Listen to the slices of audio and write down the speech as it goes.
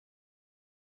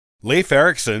Leif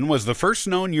Erikson was the first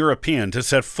known European to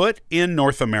set foot in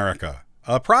North America,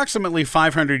 approximately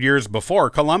 500 years before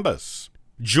Columbus.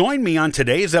 Join me on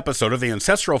today's episode of the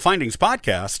Ancestral Findings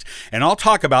Podcast, and I'll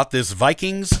talk about this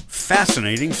Viking's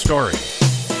fascinating story.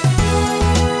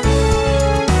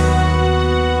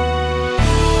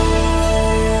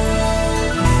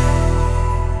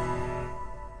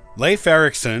 Leif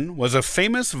Erikson was a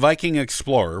famous Viking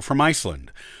explorer from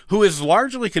Iceland, who is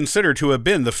largely considered to have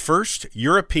been the first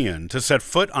European to set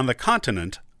foot on the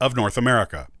continent of North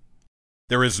America.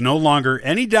 There is no longer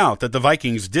any doubt that the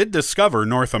Vikings did discover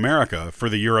North America for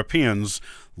the Europeans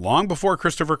long before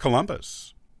Christopher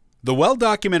Columbus. The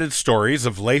well-documented stories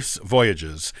of Leif's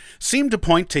voyages seem to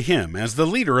point to him as the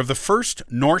leader of the first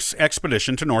Norse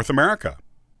expedition to North America.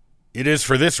 It is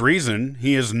for this reason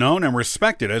he is known and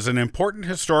respected as an important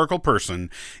historical person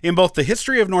in both the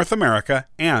history of North America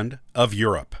and of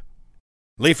Europe.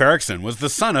 Leif Erikson was the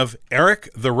son of Eric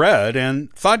the Red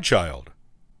and Thadchild.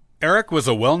 Eric was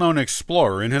a well-known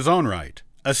explorer in his own right,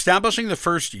 establishing the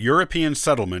first European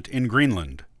settlement in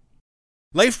Greenland.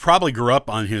 Leif probably grew up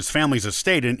on his family's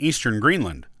estate in eastern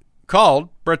Greenland, called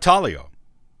Brattahlid.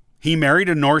 He married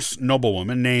a Norse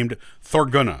noblewoman named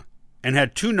Thorgunna, and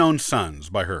had two known sons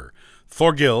by her,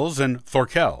 Thorgils and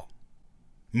Thorkel.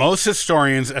 Most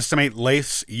historians estimate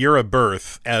Leif's year of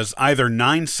birth as either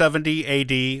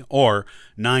 970 AD or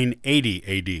 980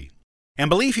 AD, and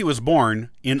believe he was born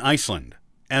in Iceland,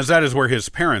 as that is where his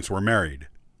parents were married.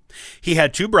 He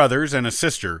had two brothers and a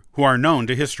sister who are known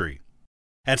to history.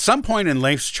 At some point in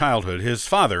Leif's childhood, his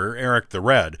father, Eric the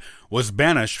Red, was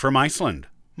banished from Iceland,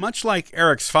 much like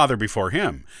Eric's father before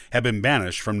him had been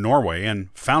banished from Norway and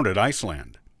founded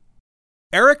Iceland.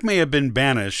 Eric may have been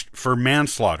banished for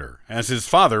manslaughter, as his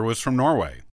father was from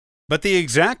Norway, but the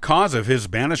exact cause of his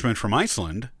banishment from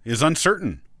Iceland is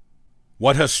uncertain.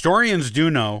 What historians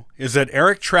do know is that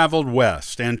Eric traveled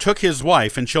west and took his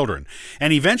wife and children,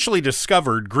 and eventually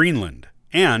discovered Greenland,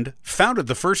 and founded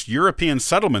the first European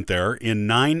settlement there in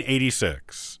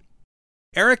 986.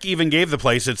 Eric even gave the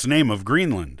place its name of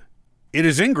Greenland. It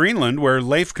is in Greenland where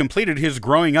Leif completed his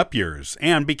growing up years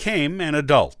and became an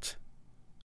adult.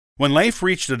 When Leif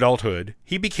reached adulthood,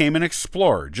 he became an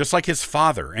explorer, just like his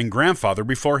father and grandfather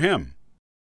before him.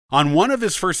 On one of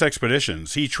his first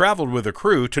expeditions, he traveled with a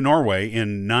crew to Norway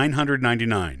in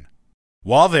 999.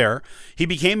 While there, he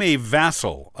became a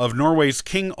vassal of Norway's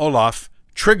King Olaf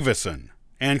Tryggvason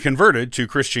and converted to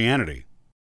Christianity.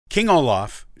 King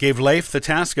Olaf gave Leif the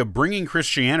task of bringing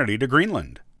Christianity to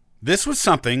Greenland. This was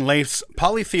something Leif's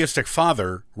polytheistic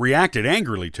father reacted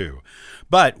angrily to,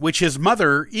 but which his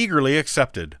mother eagerly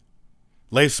accepted.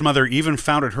 Leif's mother even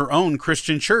founded her own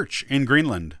Christian church in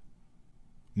Greenland.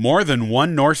 More than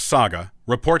one Norse saga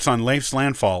reports on Leif's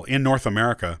landfall in North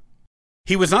America.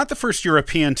 He was not the first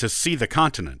European to see the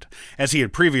continent, as he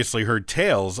had previously heard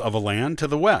tales of a land to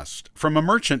the west from a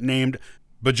merchant named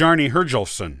Bjarni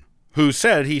Herjolfsson, who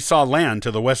said he saw land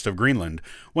to the west of Greenland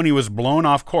when he was blown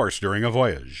off course during a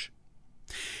voyage.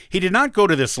 He did not go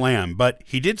to this land, but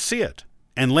he did see it,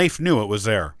 and Leif knew it was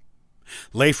there.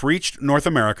 Leif reached North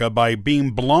America by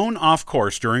being blown off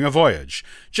course during a voyage,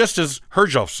 just as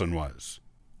Herjolfsson was.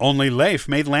 Only Leif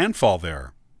made landfall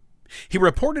there. He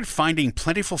reported finding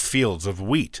plentiful fields of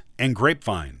wheat and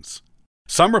grapevines.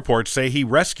 Some reports say he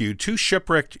rescued two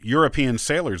shipwrecked European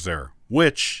sailors there,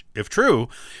 which, if true,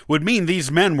 would mean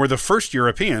these men were the first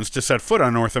Europeans to set foot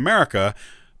on North America,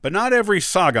 but not every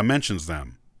saga mentions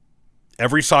them.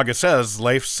 Every saga says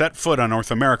Leif set foot on North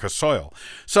America's soil,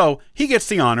 so he gets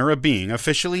the honor of being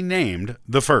officially named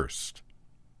the first.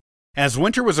 As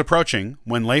winter was approaching,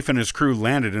 when Leif and his crew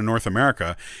landed in North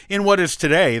America, in what is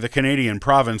today the Canadian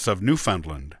province of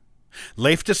Newfoundland,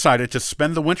 Leif decided to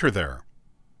spend the winter there.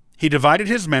 He divided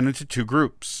his men into two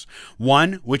groups,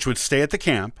 one which would stay at the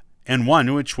camp and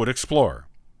one which would explore.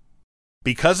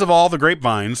 Because of all the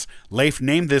grapevines, Leif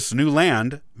named this new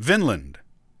land Vinland.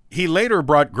 He later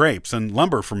brought grapes and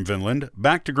lumber from Vinland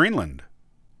back to Greenland.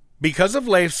 Because of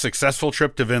Leif's successful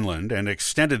trip to Vinland and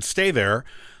extended stay there,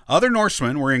 other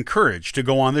Norsemen were encouraged to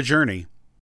go on the journey.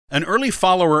 An early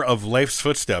follower of Leif's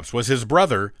footsteps was his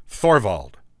brother,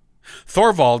 Thorvald.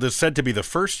 Thorvald is said to be the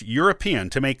first European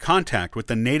to make contact with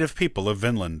the native people of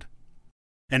Vinland.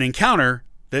 An encounter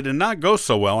that did not go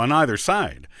so well on either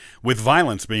side, with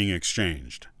violence being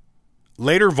exchanged.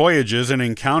 Later voyages and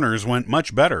encounters went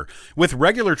much better, with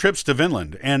regular trips to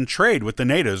Vinland and trade with the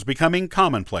natives becoming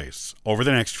commonplace over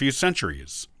the next few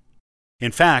centuries.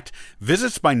 In fact,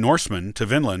 visits by Norsemen to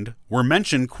Vinland were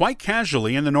mentioned quite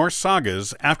casually in the Norse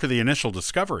sagas after the initial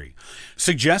discovery,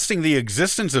 suggesting the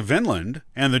existence of Vinland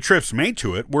and the trips made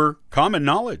to it were common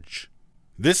knowledge.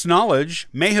 This knowledge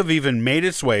may have even made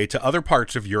its way to other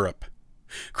parts of Europe.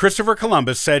 Christopher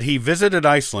Columbus said he visited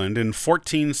Iceland in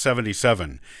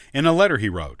 1477 in a letter he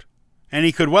wrote, and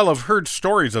he could well have heard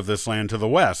stories of this land to the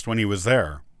west when he was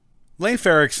there. Leif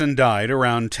Erikson died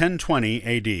around 1020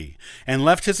 AD and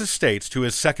left his estates to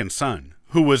his second son,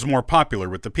 who was more popular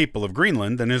with the people of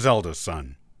Greenland than his eldest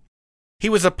son. He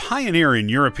was a pioneer in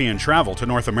European travel to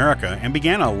North America and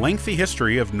began a lengthy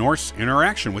history of Norse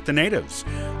interaction with the natives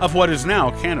of what is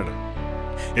now Canada.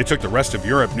 It took the rest of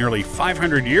Europe nearly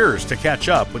 500 years to catch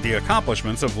up with the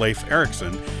accomplishments of Leif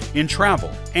Erikson in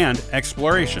travel and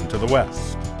exploration to the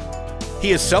west.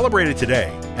 He is celebrated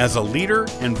today as a leader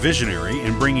and visionary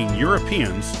in bringing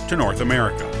Europeans to North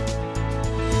America.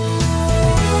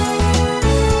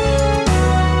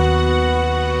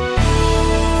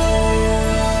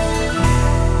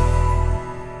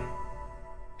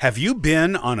 Have you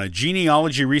been on a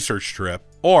genealogy research trip,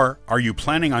 or are you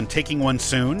planning on taking one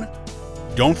soon?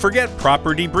 Don't forget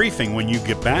proper debriefing when you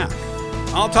get back.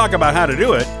 I'll talk about how to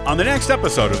do it on the next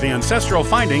episode of the Ancestral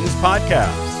Findings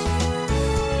podcast.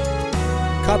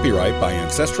 Copyright by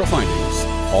Ancestral Findings,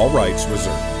 all rights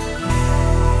reserved.